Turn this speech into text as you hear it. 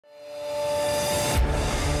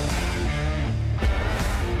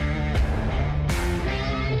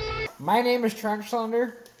My name is Trent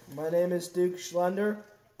Schlender. My name is Duke Schlender.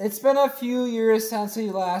 It's been a few years since we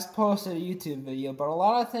last posted a YouTube video, but a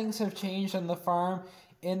lot of things have changed on the farm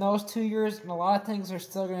in those 2 years, and a lot of things are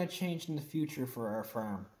still going to change in the future for our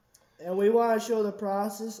farm. And we want to show the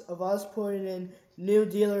process of us putting in new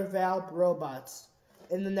dealer valve robots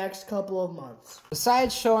in the next couple of months.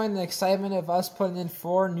 Besides showing the excitement of us putting in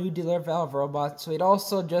 4 new dealer valve robots, we'd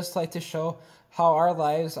also just like to show how our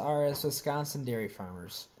lives are as Wisconsin dairy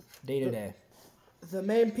farmers, day to day. The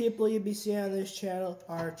main people you'll be seeing on this channel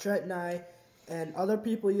are Trent and I, and other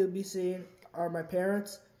people you'll be seeing are my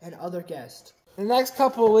parents and other guests. In the next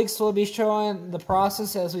couple of weeks, we'll be showing the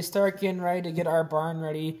process as we start getting ready to get our barn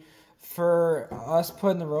ready for us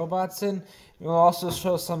putting the robots in. We'll also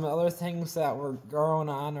show some other things that were going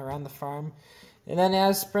on around the farm. And then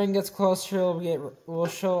as spring gets closer, we'll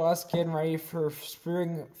show us getting ready for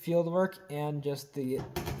spring field work and just the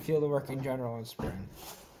field work in general in spring.